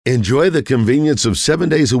Enjoy the convenience of 7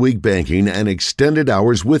 days a week banking and extended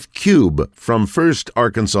hours with Cube from First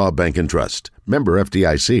Arkansas Bank and Trust. Member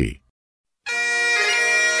FDIC.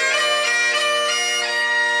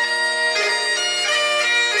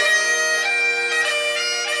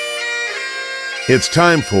 It's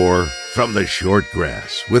time for From the Short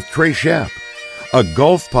Grass with Trey Schapp, a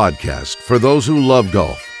golf podcast for those who love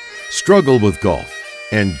golf, struggle with golf,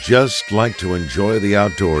 and just like to enjoy the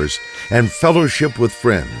outdoors and fellowship with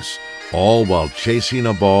friends, all while chasing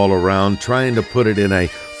a ball around trying to put it in a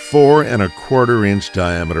 4 1/4 inch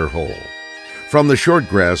diameter hole. From the Short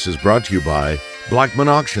Grass is brought to you by Blackman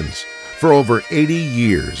Auctions. For over 80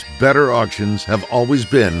 years, better auctions have always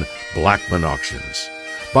been Blackman Auctions.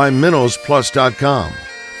 By MinnowsPlus.com.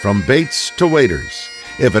 From baits to waders,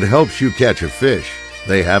 if it helps you catch a fish,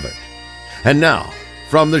 they have it. And now,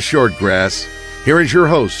 from the Short Grass, here is your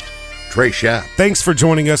host, Trey Schapp. Thanks for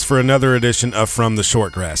joining us for another edition of From the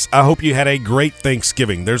Short Grass. I hope you had a great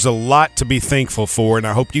Thanksgiving. There's a lot to be thankful for, and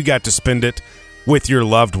I hope you got to spend it with your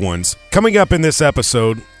loved ones. Coming up in this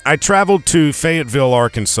episode, I traveled to Fayetteville,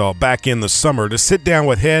 Arkansas back in the summer to sit down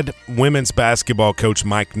with head women's basketball coach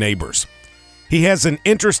Mike Neighbors. He has an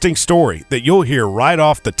interesting story that you'll hear right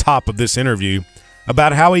off the top of this interview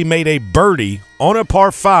about how he made a birdie on a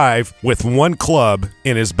par 5 with one club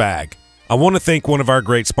in his bag. I want to thank one of our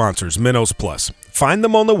great sponsors, Minnows Plus. Find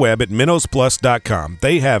them on the web at minnowsplus.com.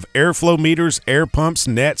 They have airflow meters, air pumps,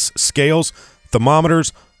 nets, scales,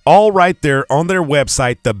 thermometers, all right there on their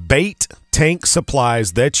website. The bait tank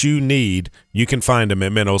supplies that you need, you can find them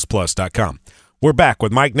at minnowsplus.com. We're back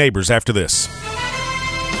with Mike Neighbors after this.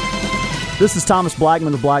 This is Thomas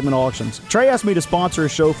Blackman of Blackman Auctions. Trey asked me to sponsor a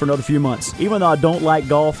show for another few months. Even though I don't like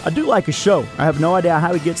golf, I do like a show. I have no idea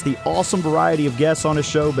how he gets the awesome variety of guests on his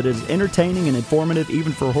show, but it is entertaining and informative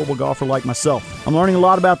even for a horrible golfer like myself. I'm learning a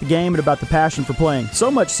lot about the game and about the passion for playing. So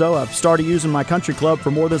much so, I've started using my country club for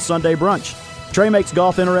more than Sunday brunch. Trey makes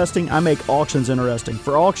golf interesting. I make auctions interesting.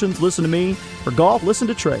 For auctions, listen to me. For golf, listen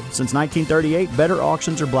to Trey. Since 1938, better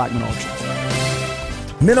auctions are Blackman Auctions.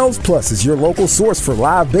 Minnows Plus is your local source for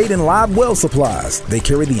live bait and live well supplies. They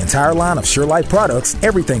carry the entire line of SureLife products,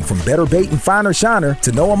 everything from better bait and finer shiner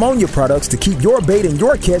to no ammonia products to keep your bait and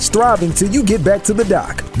your catch thriving till you get back to the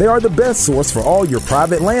dock. They are the best source for all your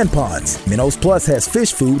private land ponds. Minnows Plus has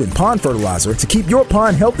fish food and pond fertilizer to keep your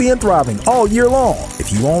pond healthy and thriving all year long.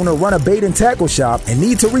 If you own or run a bait and tackle shop and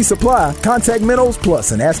need to resupply, contact Minnows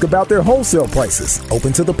Plus and ask about their wholesale prices.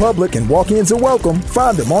 Open to the public and walk-ins are welcome.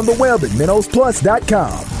 Find them on the web at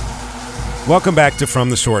minnowsplus.com. Welcome back to From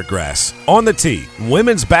the Short Grass. On the tee,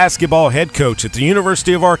 women's basketball head coach at the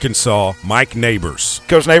University of Arkansas, Mike Neighbors.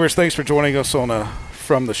 Coach Neighbors, thanks for joining us on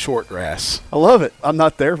From the Short Grass. I love it. I'm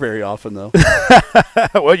not there very often, though.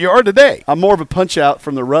 Well, you are today. I'm more of a punch-out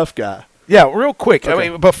from the rough guy. Yeah, real quick. Okay. I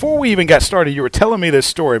mean, before we even got started, you were telling me this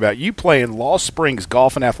story about you playing Lost Springs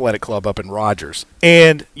Golf and Athletic Club up in Rogers.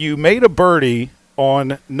 And you made a birdie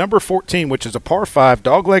on number 14, which is a par 5,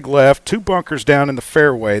 dogleg left, 2 bunkers down in the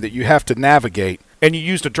fairway that you have to navigate, and you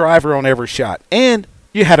used a driver on every shot, and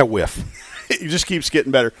you had a whiff. It just keeps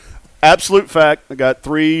getting better. Absolute fact. I got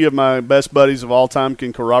 3 of my best buddies of all time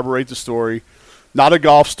can corroborate the story. Not a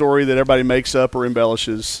golf story that everybody makes up or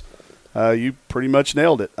embellishes. You pretty much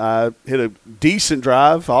nailed it. I hit a decent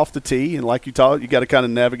drive off the tee, and like you taught, you got to kind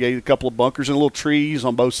of navigate a couple of bunkers and little trees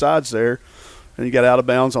on both sides there. And you got out of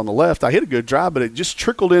bounds on the left. I hit a good drive, but it just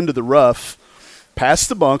trickled into the rough, past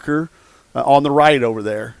the bunker, on the right over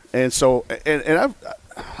there. And so,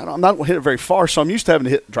 I'm not hit it very far, so I'm used to having to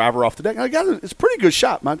hit driver off the deck. It's a pretty good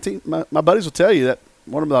shot. My buddies will tell you that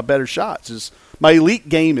one of my better shots is my elite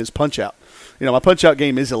game is punch out. You know, my punch out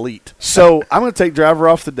game is elite. So I'm going to take driver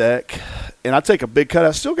off the deck, and I take a big cut.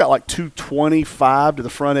 I still got like 225 to the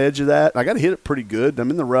front edge of that. I got to hit it pretty good. I'm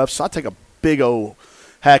in the rough, so I take a big old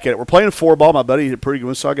hack at it. We're playing a 4-ball. My buddy hit it pretty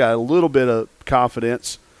good, so I got a little bit of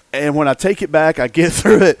confidence. And when I take it back, I get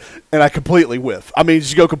through it, and I completely whiff. I mean,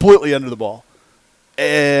 just go completely under the ball.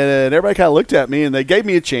 And everybody kind of looked at me, and they gave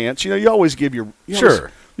me a chance. You know, you always give your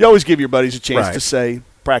buddies a chance to say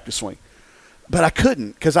practice swing. But I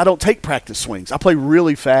couldn't because I don't take practice swings. I play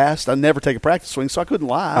really fast. I never take a practice swing, so I couldn't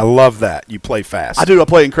lie. I love that. You play fast. I do. I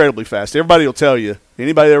play incredibly fast. Everybody will tell you.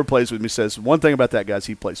 Anybody that ever plays with me says one thing about that guy is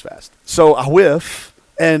he plays fast. So I whiff.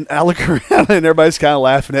 And I look around, and everybody's kind of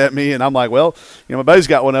laughing at me, and I'm like, well, you know, my buddy's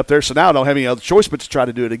got one up there, so now I don't have any other choice but to try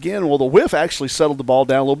to do it again. Well, the whiff actually settled the ball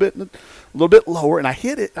down a little bit lower, and I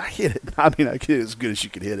hit it. I mean, I hit it as good as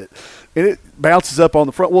you could hit it. And it bounces up on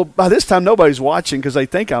the front. Well, by this time, nobody's watching because they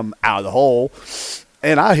think I'm out of the hole,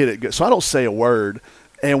 and I hit it good. So I don't say a word,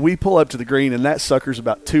 and we pull up to the green, and that sucker's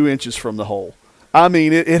about 2 inches from the hole. I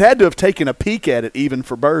mean, it had to have taken a peek at it even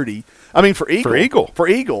for birdie. I mean, for eagle. For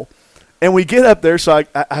eagle. And we get up there, so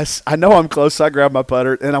I know I'm close, so I grab my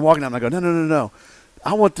putter, and I'm walking out, and I go, no.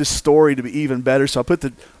 I want this story to be even better. So I put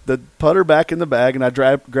the putter back in the bag, and I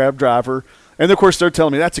grab driver. And, of course, they're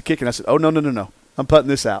telling me that's a kick. And I said, oh, no. I'm putting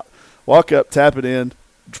this out. Walk up, tap it in,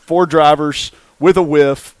 4 drivers with a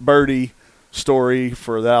whiff, birdie story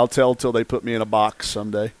for that I'll tell till they put me in a box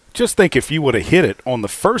someday. Just think if you would have hit it on the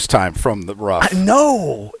first time from the rough. I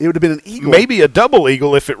know. It would have been an eagle. Maybe a double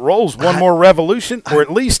eagle if it rolls one more revolution, or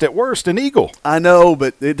at least at worst an eagle. I know,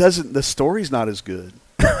 but it doesn't. The story's not as good.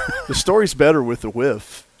 The story's better with the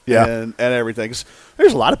whiff. Yeah. And everything. 'Cause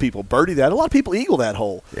there's a lot of people birdie that. A lot of people eagle that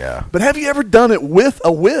hole. Yeah. But have you ever done it with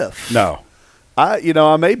a whiff? No.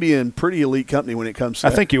 I may be in pretty elite company when it comes to I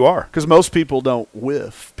think you are. Because most people don't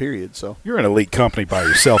whiff, period. So You're in elite company by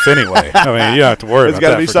yourself anyway. I mean, you don't have to worry it's about got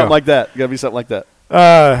that. to be something like that. Got to be something like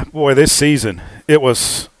that. Boy, this season, it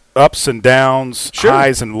was ups and downs, Sure.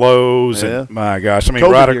 highs and lows, Yeah. and my gosh. I mean,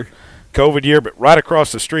 COVID year. but right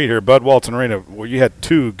across the street here, Bud Walton Arena, where you had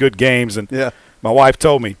 2 good games, and Yeah. my wife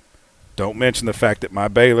told me, don't mention the fact that my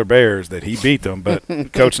Baylor Bears, that he beat them.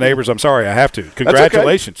 But, Coach Neighbors, I'm sorry, I have to.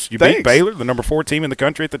 Congratulations. Okay. You Thanks. beat Baylor, the number 4 team in the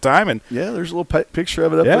country at the time. And Yeah, there's a little picture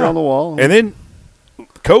of it up there on the wall. And then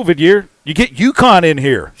COVID year, you get UConn in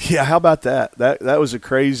here. Yeah, how about that? That was a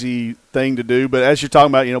crazy thing to do. But as you're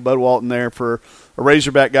talking about, Bud Walton there, for a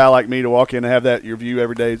Razorback guy like me to walk in and have that your view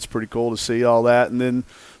every day, it's pretty cool to see all that. And then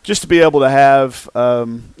just to be able to have, a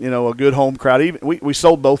good home crowd. Even we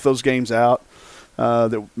sold both those games out.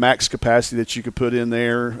 The max capacity that you could put in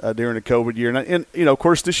there during the COVID year. And of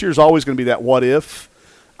course, this year's always going to be that what if.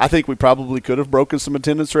 I think we probably could have broken some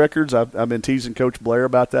attendance records. I've been teasing Coach Blair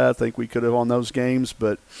about that. I think we could have on those games.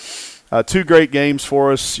 But 2 great games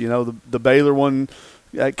for us. The Baylor one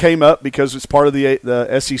came up because it's part of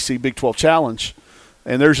the SEC Big 12 Challenge.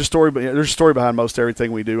 And there's a story behind most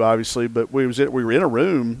everything we do, obviously. But we were in a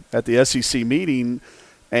room at the SEC meeting,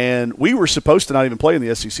 and we were supposed to not even play in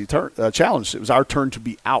the SEC Challenge. It was our turn to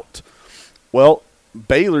be out. Well,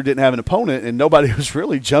 Baylor didn't have an opponent, and nobody was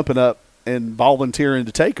really jumping up and volunteering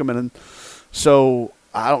to take them. And so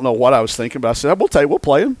I don't know what I was thinking, but I said, we'll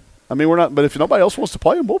play them. I mean, we're not – but if nobody else wants to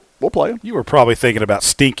play them, we'll play them. You were probably thinking about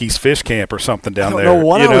Stinky's Fish Camp or something down there. I don't know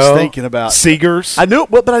what I was thinking about. Seegers. I knew,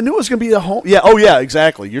 but I knew it was going to be a home. Yeah. Oh, yeah.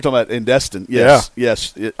 Exactly. You're talking about in Destin. Yes. Yeah.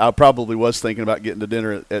 Yes. I probably was thinking about getting to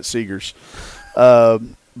dinner at Seegers,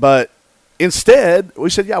 but instead we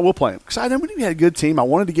said, yeah, we'll play them because I knew we had a good team. I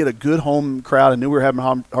wanted to get a good home crowd. I knew we were having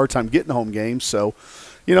a hard time getting home games, so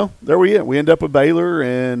there we end up with Baylor,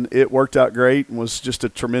 and it worked out great and was just a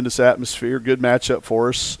tremendous atmosphere, good matchup for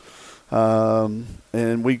us.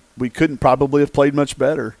 And we couldn't probably have played much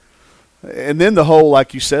better. And then the whole,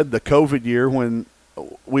 like you said, the COVID year when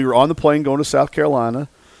we were on the plane going to South Carolina,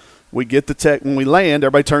 we get the tech when we land,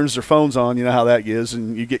 everybody turns their phones on. You know how that is,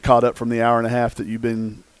 and you get caught up from the hour and a half that you've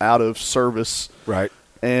been out of service. Right.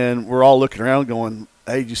 And we're all looking around going,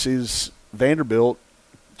 hey, did you see this? Vanderbilt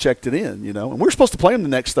checked it in, and we're supposed to play them the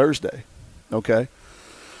next Thursday. Okay.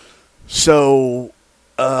 So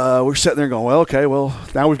we're sitting there going, well,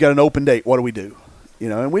 now we've got an open date. What do we do?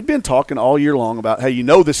 And we'd been talking all year long about, hey,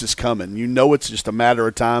 this is coming. It's just a matter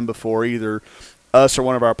of time before either us or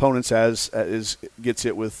one of our opponents gets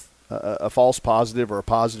hit with a false positive or a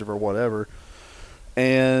positive or whatever.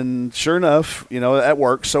 And sure enough, that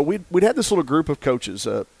worked. So we'd had this little group of coaches,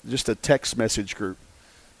 just a text message group.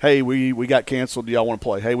 Hey, we got canceled. Do y'all want to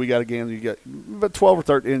play? Hey, we got a game. You got about 12 or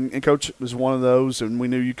 13. And Coach was one of those, and we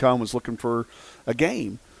knew UConn was looking for a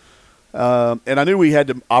game. And I knew we had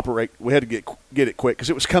to operate. We had to get it quick because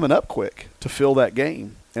it was coming up quick to fill that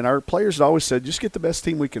game. And our players had always said, just get the best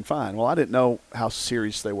team we can find. Well, I didn't know how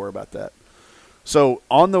serious they were about that. So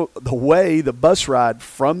on the way, the bus ride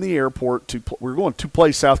from the airport we were going to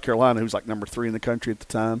play South Carolina, who's like number 3 in the country at the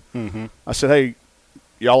time. Mm-hmm. I said, hey,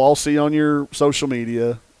 y'all all see on your social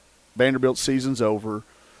media, Vanderbilt season's over.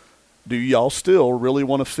 Do y'all still really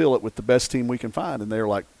want to fill it with the best team we can find? And they're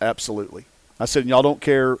like, absolutely. I said, y'all don't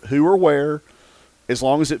care who or where, as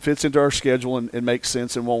long as it fits into our schedule and makes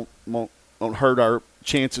sense and won't hurt our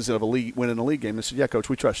chances of winning a league game. I said, yeah, Coach,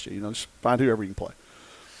 we trust you. Just find whoever you can play.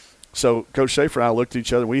 So Coach Schaefer and I looked at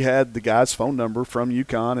each other. We had the guy's phone number from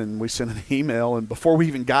UConn, and we sent an email. And before we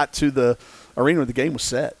even got to the arena, the game was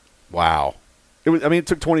set. Wow. It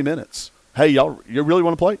took 20 minutes. Hey, y'all, you really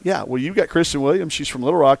want to play? Yeah. Well, you got Kristen Williams. She's from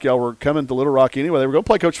Little Rock. Y'all were coming to Little Rock anyway. They were going to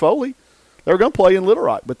play Coach Foley. They were going to play in Little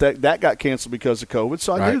Rock, but that got canceled because of COVID.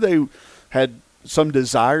 So I knew they had some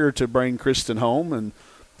desire to bring Kristen home, and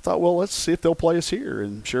I thought, well, let's see if they'll play us here.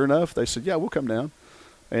 And sure enough, they said, yeah, we'll come down.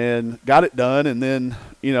 and got it done. And then,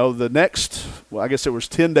 the next, I guess it was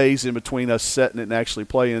 10 days in between us setting it and actually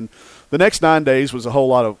playing. The next 9 days was a whole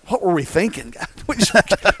lot of, what were we thinking? We just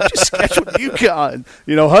scheduled UConn.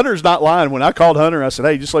 Hunter's not lying. When I called Hunter, I said,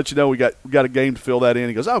 hey, just let you know we got a game to fill that in.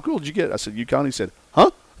 He goes, oh, cool, did you get it? I said, UConn. He said,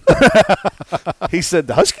 huh? He said,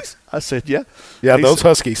 the Huskies? I said, yeah. Yeah, He those said,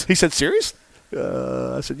 Huskies. He said, serious?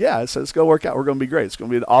 I said, yeah. I said, it's going to work out. We're going to be great. It's going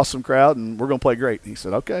to be an awesome crowd, and we're going to play great. He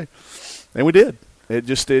said, okay. And we did. It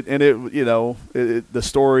just did. And the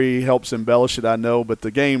story helps embellish it, I know, but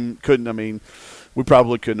the game we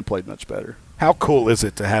probably couldn't have played much better. How cool is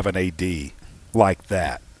it to have an AD like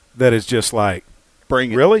that? That is just like,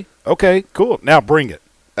 bring it. Really? Okay, cool. Now bring it.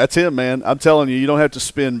 That's him, man. I'm telling you, you don't have to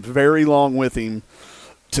spend very long with him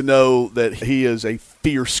to know that he is a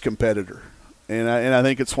fierce competitor. And I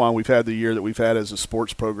think it's why we've had the year that we've had as a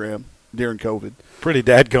sports program during COVID. Pretty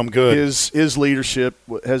dadgum good. His leadership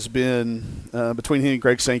has been, between he and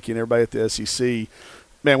Greg Sankey and everybody at the SEC,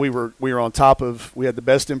 man, we were on top of. We had the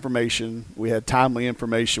best information. We had timely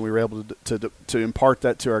information. We were able to impart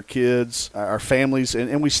that to our kids, our families,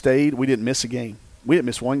 and we stayed. We didn't miss a game. We didn't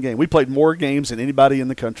miss one game. We played more games than anybody in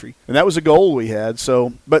the country, and that was a goal we had.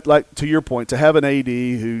 So, but like to your point, to have an AD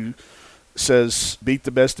who says beat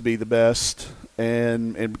the best to be the best,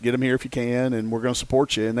 and get them here if you can, and we're going to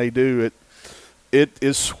support you, and they do it. It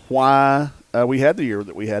is why. We had the year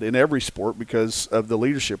that we had in every sport because of the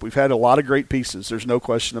leadership. We've had a lot of great pieces. There's no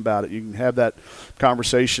question about it. You can have that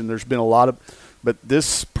conversation. There's been a lot of – but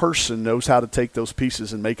this person knows how to take those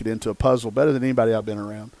pieces and make it into a puzzle better than anybody I've been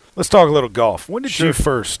around. Let's talk a little golf. When did you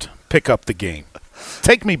first pick up the game?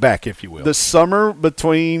 Take me back, if you will. The summer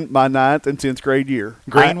between my 9th and 10th grade year.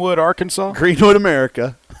 Greenwood, Arkansas? Greenwood,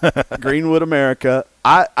 America. Greenwood, America.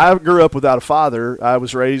 I grew up without a father. I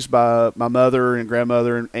was raised by my mother and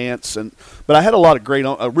grandmother and aunts, but I had a lot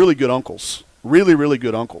of really good uncles, really, really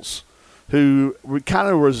good uncles, who kind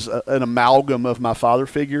of was an amalgam of my father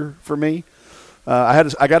figure for me.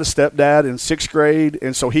 I got a stepdad in 6th grade,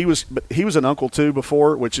 and so he was an uncle too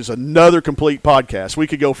before, which is another complete podcast. We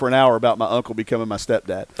could go for an hour about my uncle becoming my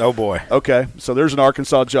stepdad. Oh boy. Okay, so there's an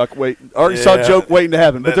Arkansas joke waiting to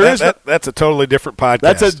happen, but that's a totally different podcast.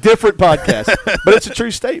 That's a different podcast, but it's a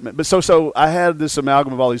true statement. But so I had this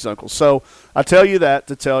amalgam of all these uncles. So I tell you that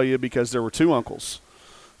to tell you because there were 2 uncles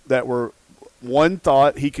that were. One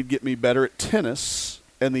thought he could get me better at tennis,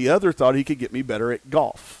 and the other thought he could get me better at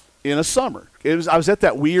golf. In a summer. I was at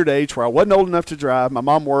that weird age where I wasn't old enough to drive. My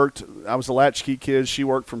mom worked. I was a latchkey kid. She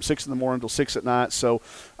worked from 6 in the morning until 6 at night. So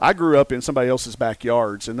I grew up in somebody else's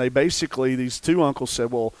backyards. And they basically, these 2 uncles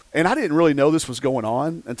said, well, and I didn't really know this was going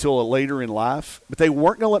on until later in life, but they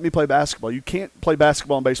weren't going to let me play basketball. You can't play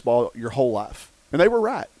basketball and baseball your whole life. And they were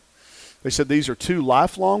right. They said these are 2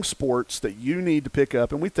 lifelong sports that you need to pick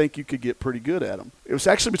up, and we think you could get pretty good at them. It was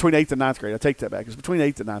actually between 8th and 9th grade. I take that back. It was between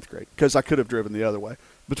 8th and 9th grade because I could have driven the other way.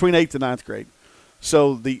 Between 8th and 9th grade.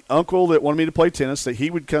 So the uncle that wanted me to play tennis, that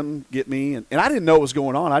he would come get me, and I didn't know what was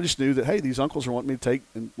going on. I just knew that, hey, these uncles are wanting me to take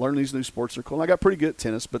and learn these new sports. They're cool. And I got pretty good at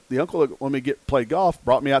tennis, but the uncle that wanted me to play golf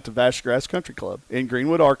brought me out to Vash Grass Country Club in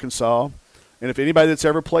Greenwood, Arkansas. And if anybody that's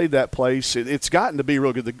ever played that place, it's gotten to be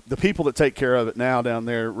real good. The people that take care of it now down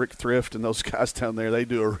there, Rick Thrift and those guys down there, they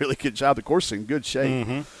do a really good job. The course is in good shape.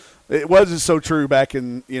 Mm-hmm. It wasn't so true back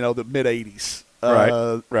in the mid-'80s.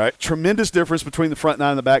 Right. Tremendous difference between the front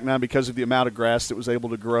 9 and the back 9 because of the amount of grass that was able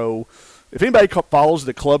to grow. If anybody follows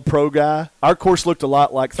the Club Pro guy, our course looked a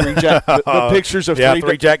lot like Three Jack. the pictures of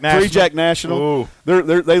Three Jack National. 3 Jack National.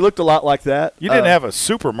 They looked a lot like that. You didn't have a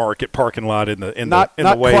supermarket parking lot in the not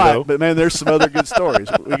way quite, though. But man, there's some other good stories.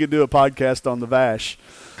 We could do a podcast on the Vash.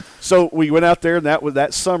 So we went out there, and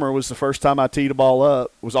that summer was the first time I teed a ball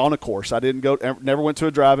up. Was on a course. I never went to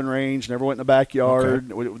a driving range, never went in the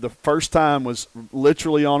backyard. Okay. The first time was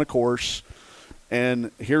literally on a course.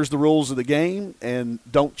 And here's the rules of the game, and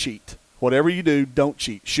don't cheat. Whatever you do, don't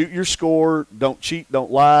cheat. Shoot your score. Don't cheat.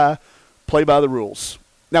 Don't lie. Play by the rules.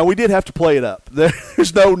 Now, we did have to play it up.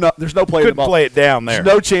 There's no playing the ball. Couldn't play it down there.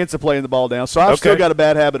 There's no chance of playing the ball down. So I've still got a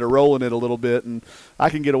bad habit of rolling it a little bit, and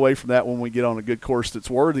I can get away from that when we get on a good course that's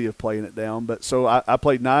worthy of playing it down. But so I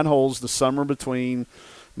played 9 holes the summer between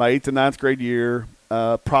my 8th and 9th grade year,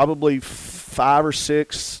 probably 5 or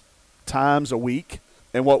 6 times a week.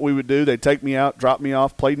 And what we would do, they'd take me out, drop me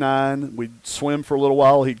off, play 9. We'd swim for a little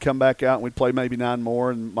while. He'd come back out, and we'd play maybe 9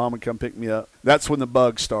 more, and Mom would come pick me up. That's when the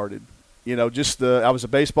bug started. I was a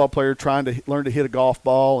baseball player trying to learn to hit a golf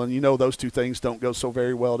ball, and those 2 things don't go so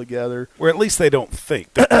very well together. Or at least they don't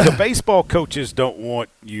think. The baseball coaches don't want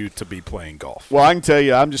you to be playing golf. Well, I can tell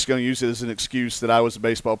you, I'm just going to use it as an excuse that I was a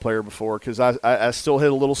baseball player before because I still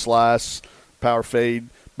hit a little slice, power fade.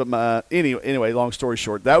 But anyway, long story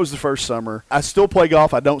short, that was the first summer. I still play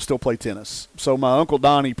golf. I don't still play tennis. So my Uncle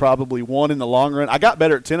Donnie probably won in the long run. I got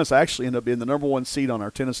better at tennis. I actually ended up being the number one seed on our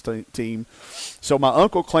tennis team. So my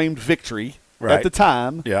uncle claimed victory at the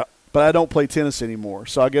time. Yeah. But I don't play tennis anymore.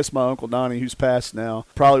 So I guess my Uncle Donnie, who's passed now,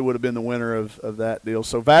 probably would have been the winner of that deal.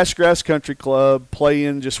 So Vashgrass Country Club,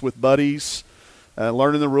 playing just with buddies,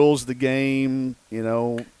 learning the rules of the game,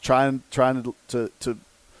 trying to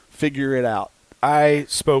figure it out. I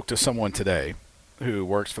spoke to someone today who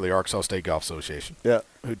works for the Arkansas State Golf Association. Yeah.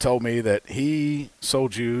 Who told me that he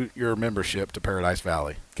sold you your membership to Paradise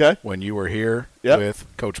Valley. Okay. When you were here Yep. with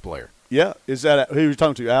Coach Blair. Yeah. Is that who you're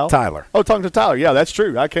talking to, Al? Tyler. Oh, talking to Tyler. Yeah, that's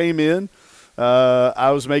true. I came in.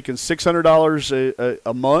 I was making $600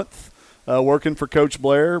 a month working for Coach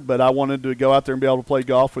Blair, but I wanted to go out there and be able to play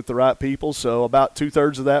golf with the right people. So about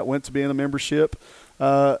 2/3 of that went to being a membership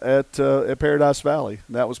at Paradise Valley.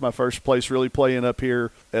 That was my first place really playing up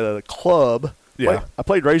here at a club. Yeah. I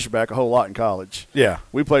played Razorback a whole lot in college. Yeah.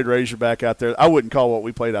 We played Razorback out there. I wouldn't call what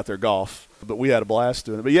we played out there golf, but we had a blast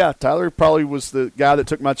doing it. But, yeah, Tyler probably was the guy that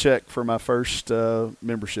took my check for my first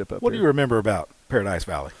membership up What here. do you remember about Paradise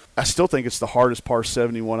Valley? I still think it's the hardest par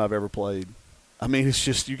 71 I've ever played. I mean, it's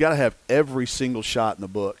just you got to have every single shot in the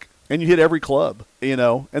book. And you hit every club,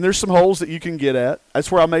 And there's some holes that you can get at. That's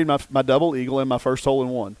where I made my double eagle in my first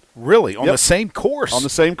hole-in-one. Really? On Yep. the same course? On the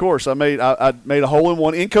same course. I made a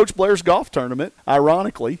hole-in-one in Coach Blair's golf tournament,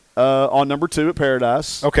 ironically, on number 2 at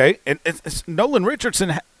Paradise. Okay. And it's Nolan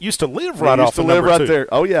Richardson used to live right He off used to of live number right 2. there.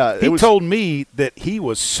 Oh, yeah. He told me that he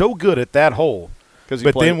was so good at that hole.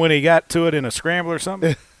 But then when he got to it in a scramble or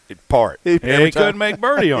something, it'd part. He couldn't make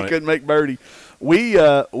birdie on it. He couldn't make birdie. We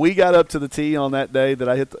got up to the tee on that day that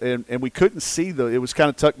I hit, and we couldn't see it was kind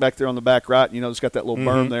of tucked back there on the back right. It's got that little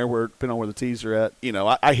berm there where, depending on where the tees are at.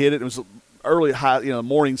 I hit it. It was early high. The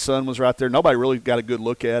morning sun was right there. Nobody really got a good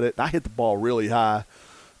look at it. I hit the ball really high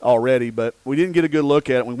already, but we didn't get a good look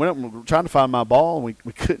at it. We went up and we were trying to find my ball, and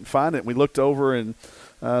we couldn't find it. And we looked over, and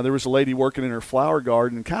there was a lady working in her flower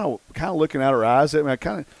garden, kind of looking out her eyes at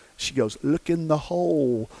me. She goes, "Look in the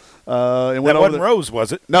hole." And that wasn't Rose,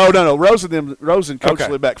 was it? No. Rose and Coach Okay.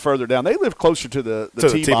 live back further down. They live closer to the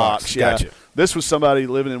tee box. Yeah. Gotcha. This was somebody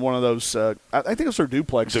living in one of those. I think it was their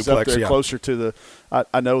duplexes up there, yeah. closer to the.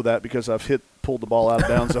 I know that because I've pulled the ball out of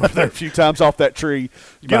bounds over there a few times off that tree.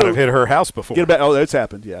 You might have hit her house before. Get it back. Oh, it's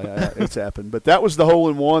happened. Yeah, it's happened. But that was the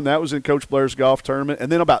hole-in-one. That was in Coach Blair's golf tournament.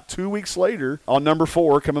 And then about 2 weeks later, on number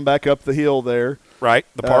 4, coming back up the hill there. Right,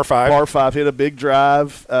 the par 5. Par 5, hit a big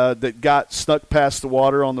drive that got snuck past the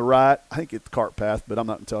water on the right. I think it's the cart path, but I'm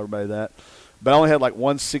not going to tell everybody that. But I only had like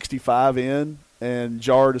 165 in and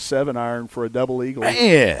jarred a 7-iron for a double eagle.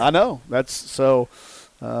 Man. I know. That's so.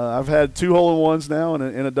 I've had 2 hole-in-ones now and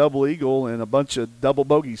a double eagle and a bunch of double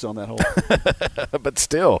bogeys on that hole. But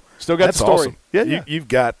still got that's the story. Awesome. Yeah. You've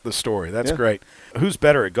got the story. That's Yeah. great. Who's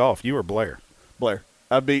better at golf, you or Blair? Blair.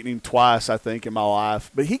 I've beaten him twice, I think, in my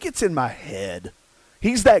life. But he gets in my head.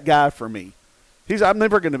 He's that guy for me. I'm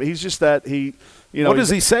never going to be. He's just that What does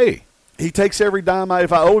he say? He takes every dime.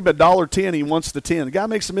 If I owe him $1.10, he wants the 10. The guy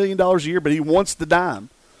makes $1 million a year, but he wants the dime.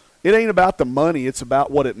 It ain't about the money. It's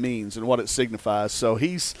about what it means and what it signifies. So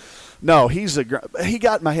he got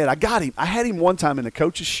in my head. I got him. I had him one time in a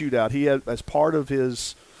coach's shootout. He had, as part of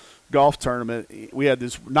his golf tournament, we had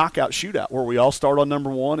this knockout shootout where we all start on number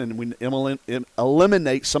 1 and we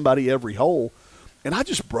eliminate somebody every hole. And I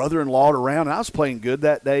just brother-in-lawed around, and I was playing good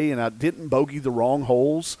that day, and I didn't bogey the wrong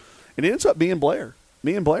holes. And it ends up being Blair,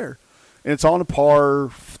 me and Blair. And it's on a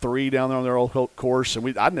par 3 down there on their old course,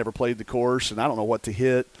 and I'd never played the course, and I don't know what to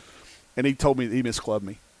hit. And he told me he misclubbed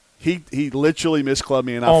me. He literally misclubbed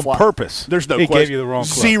me, and on purpose. There's no he question. Gave you the wrong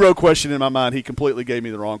club. Zero question in my mind. He completely gave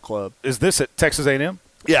me the wrong club. Is this at Texas A&M?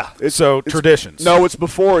 Yeah. Traditions. No, it's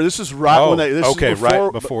before. This is right when they.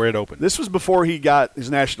 Right before it opened. This was before he got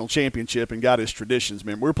his national championship and got his Traditions.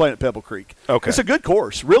 Man, we were playing at Pebble Creek. Okay. It's a good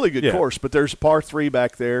course, really good course. But there's a par 3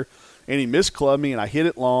 back there, and he misclubbed me, and I hit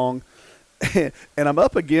it long. And I'm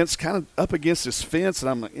up against this fence,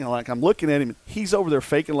 and I'm looking at him. He's over there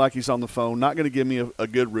faking like he's on the phone, not going to give me a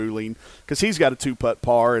good ruling because he's got a 2-putt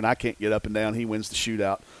par, and I can't get up and down. He wins the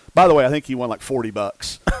shootout. By the way, I think he won like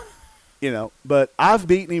 $40. But I've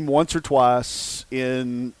beaten him once or twice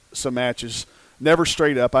in some matches. Never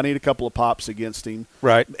straight up. I need a couple of pops against him.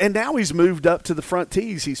 Right. And now he's moved up to the front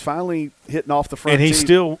tees. He's finally hitting off the front tees. And he tee.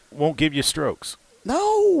 still won't give you strokes.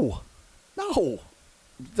 No.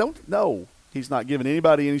 He's not giving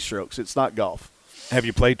anybody any strokes. It's not golf. Have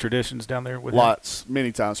you played Traditions down there with him? Lots.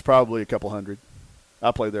 Many times. Probably a couple hundred.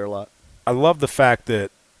 I played there a lot. I love the fact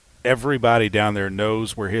that everybody down there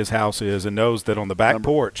knows where his house is and knows that on the back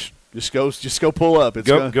porch Just go pull up. It's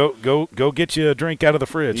go get you a drink out of the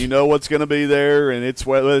fridge. You know what's going to be there, and it's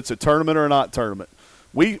whether it's a tournament or not tournament.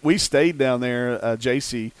 We stayed down there.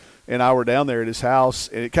 JC and I were down there at his house,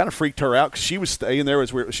 and it kind of freaked her out because she was staying there.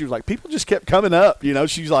 She was like, people just kept coming up.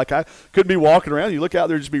 She's like, I couldn't be walking around. You look out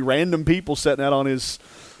there, just be random people sitting out on his.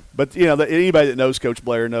 But anybody that knows Coach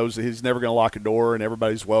Blair knows that he's never going to lock a door, and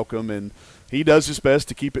everybody's welcome, and he does his best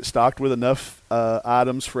to keep it stocked with enough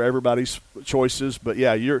items for everybody's choices. But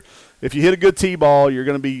yeah, if you hit a good tee ball, you're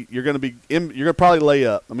going to probably lay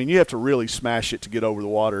up. I mean, you have to really smash it to get over the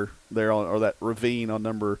water there or that ravine on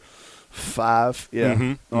number 5.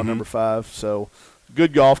 Yeah, number 5. So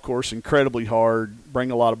good golf course, incredibly hard.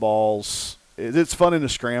 Bring a lot of balls. It's fun in the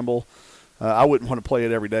scramble. I wouldn't want to play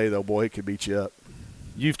it every day though. Boy, it could beat you up.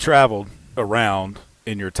 You've traveled around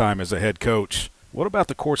in your time as a head coach. What about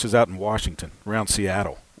the courses out in Washington, around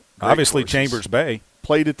Seattle? Great Obviously, courses. Chambers Bay.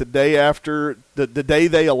 Played it the day after the day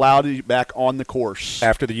they allowed it back on the course.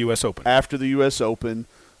 After the U.S. Open. After the U.S. Open,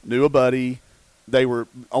 knew a buddy. They were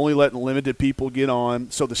only letting limited people get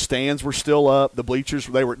on, so the stands were still up. The bleachers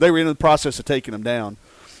they were in the process of taking them down.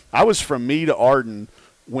 I was from me to Arden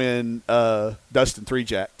when Dustin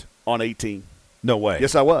 3-jacked on 18. No way.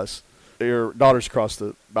 Yes, I was. Their daughter's across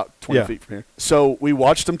about 20 feet from here. So we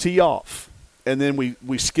watched them tee off, and then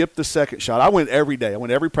we skipped the second shot. I went every day. I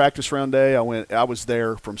went every practice round day. I was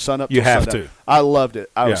there from sunup to sundown. You have to. I loved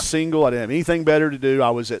it. I was single. I didn't have anything better to do. I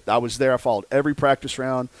was there. I followed every practice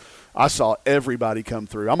round. I saw everybody come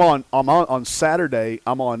through. I'm on Saturday.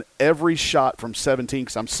 I'm on every shot from 17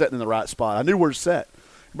 because I'm sitting in the right spot. I knew where to set.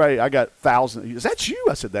 Everybody, I got thousands. Is that you?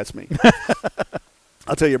 I said, that's me.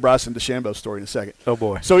 I'll tell you a Bryson DeChambeau story in a second. Oh,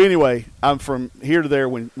 boy. So, anyway, I'm from here to there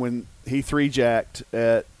when he 3-jacked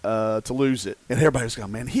to lose it. And everybody was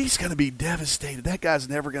going, man, he's going to be devastated. That guy's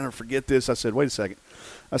never going to forget this. I said, wait a second.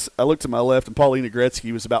 I looked to my left, and Paulina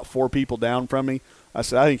Gretzky was about 4 people down from me. I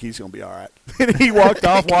said, I think he's going to be all right. And he walked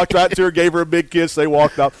off, walked right to her, gave her a big kiss. They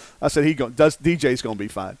walked off. I said, DJ's going to be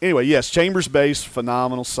fine. Anyway, yes, Chambers Bay's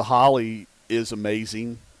phenomenal. Sahali is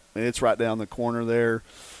amazing, and it's right down the corner there.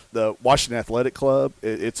 The Washington Athletic Club,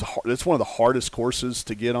 it's one of the hardest courses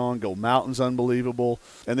to get on. Gold Mountain's unbelievable.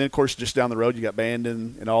 And then, of course, just down the road, you got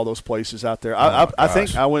Bandon and all those places out there. I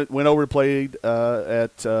think I went over and played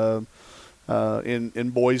in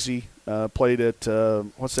Boise. Played at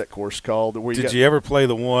what's that course called? Did you ever play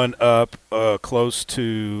the one up close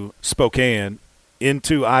to Spokane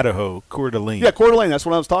into Idaho, Coeur d'Alene? Yeah, Coeur d'Alene. That's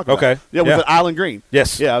what I was talking about. Okay. Yeah, with the Island Green.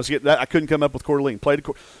 Yes. Yeah, I couldn't come up with Coeur d'Alene.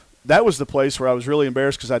 That was the place where I was really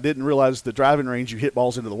embarrassed because I didn't realize the driving range you hit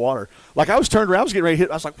balls into the water. Like I was turned around, I was getting ready to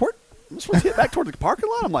hit. I was like, "Where? I'm supposed to hit back toward the parking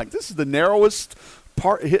lot." I'm like, "This is the narrowest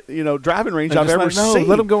driving range I've ever seen."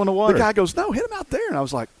 Let him go in the water. The guy goes, "No, hit him out there." And I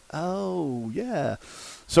was like, "Oh yeah."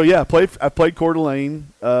 So yeah, I played Coeur d'Alene.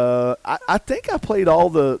 I think I played all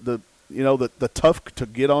the tough to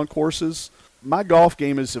get on courses. My golf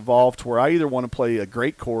game has evolved to where I either want to play a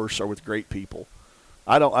great course or with great people.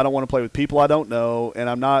 I don't want to play with people I don't know, and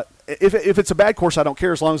I'm not. If it's a bad course, I don't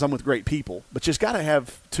care as long as I'm with great people. But you just got to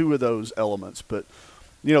have 2 of those elements. But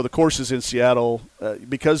the courses in Seattle,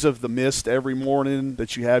 because of the mist every morning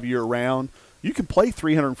that you have year round, you can play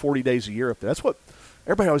 340 days a year up there. That's what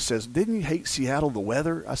everybody always says. Didn't you hate Seattle? The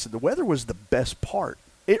weather? I said the weather was the best part.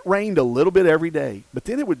 It rained a little bit every day, but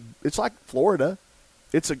then it's like Florida.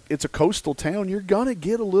 It's a coastal town. You're gonna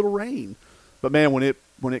get a little rain, but man, when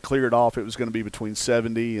it cleared off, it was going to be between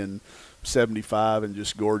 70 and 75 and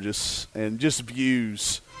just gorgeous and just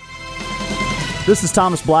views. This is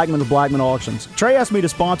Thomas Blackman of Blackman Auctions. Trey asked me to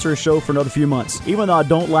sponsor a show for another few months. Even though I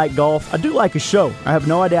don't like golf, I do like a show. I have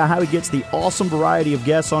no idea how he gets the awesome variety of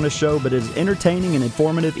guests on his show, but it is entertaining and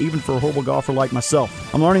informative even for a horrible golfer like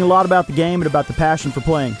myself. I'm learning a lot about the game and about the passion for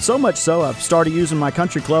playing. So much so, I've started using my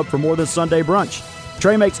country club for more than Sunday brunch.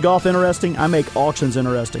 Trey makes golf interesting. I make auctions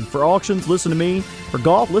interesting. For auctions, listen to me. For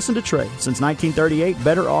golf, listen to Trey. Since 1938,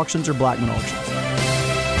 Better Auctions or Blackman Auctions.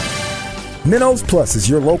 Minnows Plus is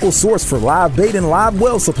your local source for live bait and live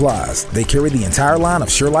well supplies. They carry the entire line of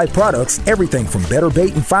SureLife products, everything from Better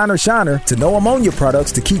Bait and Finer Shiner to no ammonia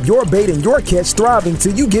products to keep your bait and your catch thriving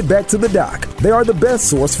till you get back to the dock. They are the best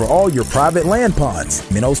source for all your private land ponds.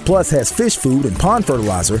 Minnows Plus has fish food and pond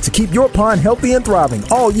fertilizer to keep your pond healthy and thriving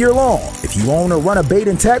all year long. If you own or run a bait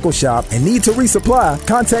and tackle shop and need to resupply,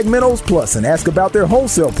 contact Minnows Plus and ask about their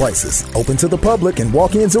wholesale prices. Open to the public and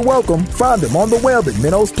walk-ins are welcome. Find them on the web at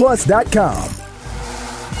minnowsplus.com.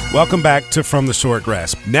 Welcome back to From the Short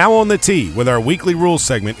Grass. Now on the tee with our weekly rules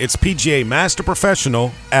segment, it's PGA Master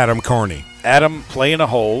Professional Adam Carney. Adam playing a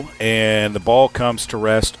hole, and the ball comes to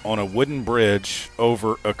rest on a wooden bridge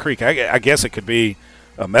over a creek. I guess it could be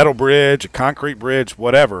a metal bridge, a concrete bridge,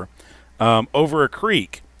 whatever. over a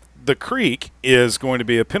creek. The creek is going to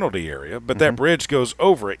be a penalty area, but that bridge goes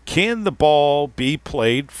over it. Can the ball be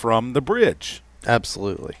played from the bridge?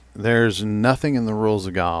 Absolutely. There's nothing in the rules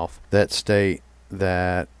of golf that state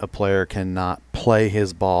that a player cannot play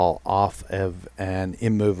his ball off of an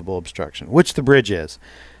immovable obstruction, which the bridge is.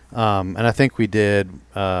 And I think we did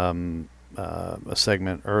a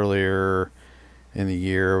segment earlier in the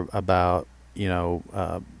year about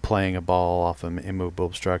playing a ball off an immovable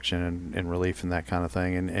obstruction and relief and that kind of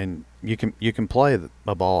thing. And you can play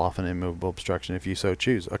a ball off an immovable obstruction if you so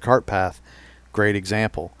choose. A cart path, great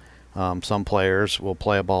example. Some players will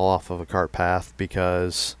play a ball off of a cart path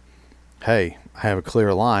because, hey, I have a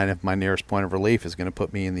clear line. If my nearest point of relief is going to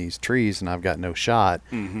put me in these trees and I've got no shot,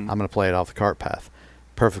 I'm going to play it off the cart path.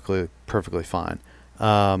 Perfectly fine.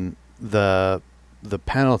 The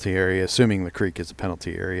penalty area, assuming the creek is a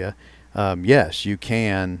penalty area, yes, you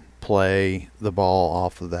can play the ball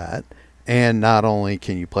off of that. And not only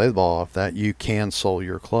can you play the ball off that, you can sole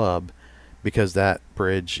your club because that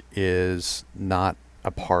bridge is not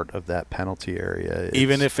a part of that penalty area.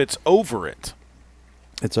 Even if it's over it?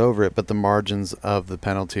 It's over it, but the margins of the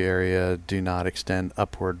penalty area do not extend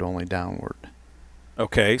upward, only downward.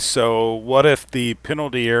 Okay, so what if the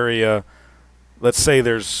penalty area, let's say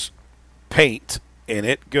there's paint, and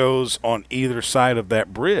it goes on either side of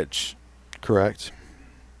that bridge? Correct.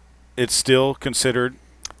 It's still considered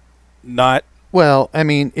not... Well, I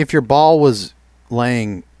mean, if your ball was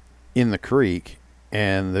laying in the creek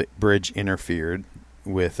and the bridge interfered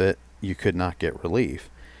with it, you could not get relief.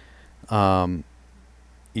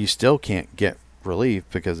 You still can't get relief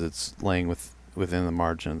because it's laying within the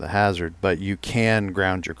margin of the hazard, but you can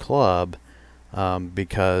ground your club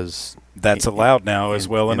because... That's allowed now as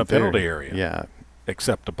well in a penalty area. Yeah.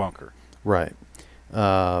 Except a bunker. Right.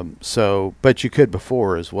 But you could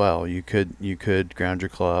before as well. You could ground your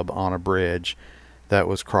club on a bridge that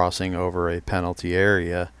was crossing over a penalty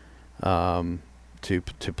area to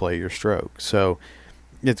play your stroke. So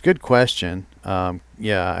it's a good question.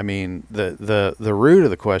 Yeah, I mean the root of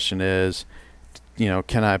the question is,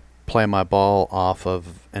 can I play my ball off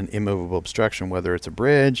of an immovable obstruction, whether it's a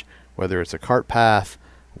bridge, whether it's a cart path,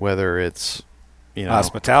 whether it's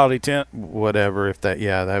hospitality tent, whatever. If that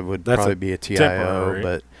would probably be a TIO, temporary.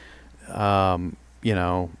 But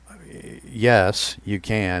yes, you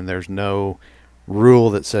can. There's no rule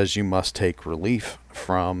that says you must take relief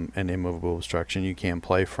from an immovable obstruction. You can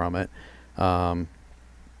play from it. The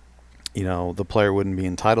player wouldn't be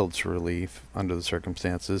entitled to relief under the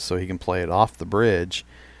circumstances, so he can play it off the bridge,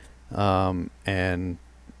 and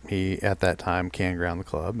he at that time can ground the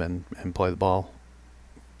club and play the ball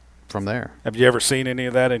from there. Have you ever seen any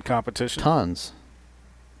of that in competition? Tons,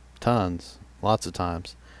 lots of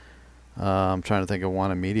times. I'm trying to think of one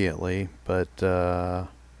immediately, but you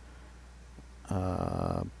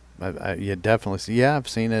definitely see. Yeah, I've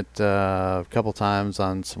seen it a couple times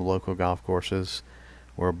on some local golf courses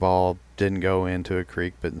where a ball didn't go into a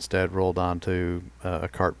creek but instead rolled onto a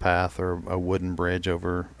cart path or a wooden bridge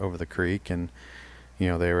over the creek, and they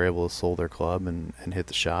were able to sole their club and hit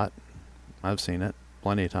the shot. I've seen it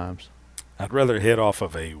plenty of times. I'd rather hit off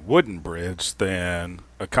of a wooden bridge than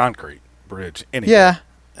a concrete bridge. Anyway. Yeah,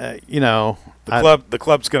 the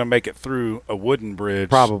club's going to make it through a wooden bridge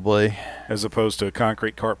probably, as opposed to a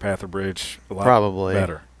concrete cart path or bridge. A lot probably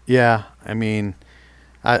better. Yeah, I mean,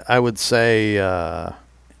 I would say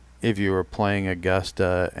if you were playing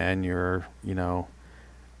Augusta and your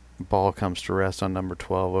ball comes to rest on number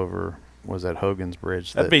 12 over Hogan's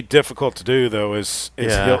Bridge. That'd be difficult to do though. As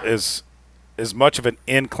much of an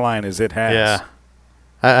incline as it has.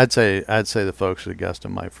 Yeah, I'd say the folks at Augusta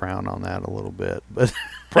might frown on that a little bit, but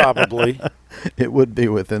probably it would be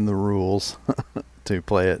within the rules to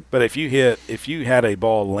play it. But if you had a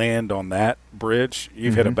ball land on that bridge,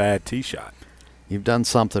 you've hit a bad tee shot. You've done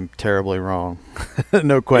something terribly wrong.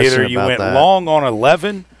 No question Either about that. you went long on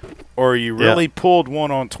 11 or you really pulled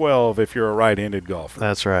one on 12 if you're a right-handed golfer.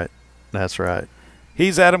 That's right.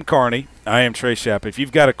 He's Adam Carney. I am Trey Shapp. If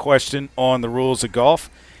you've got a question on the rules of golf,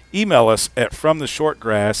 email us at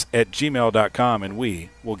fromtheshortgrass@gmail.com and we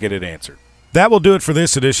will get it answered. That will do it for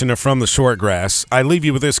this edition of From the Short Grass. I leave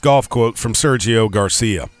you with this golf quote from Sergio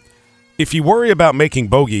Garcia. If you worry about making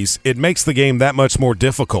bogeys, it makes the game that much more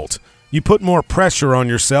difficult. You put more pressure on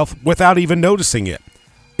yourself without even noticing it.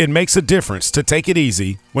 It makes a difference to take it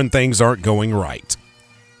easy when things aren't going right.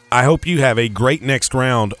 I hope you have a great next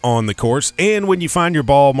round on the course, and when you find your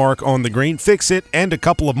ball mark on the green, fix it and a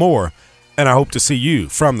couple of more. And I hope to see you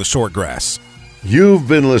from the short grass. You've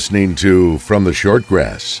been listening to From the Short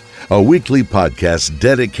Grass, a weekly podcast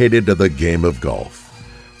dedicated to the game of golf.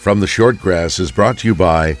 From the Short Grass is brought to you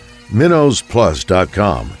by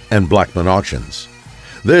MinnowsPlus.com, and Blackman Auctions.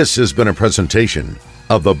 This has been a presentation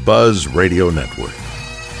of the Buzz Radio Network.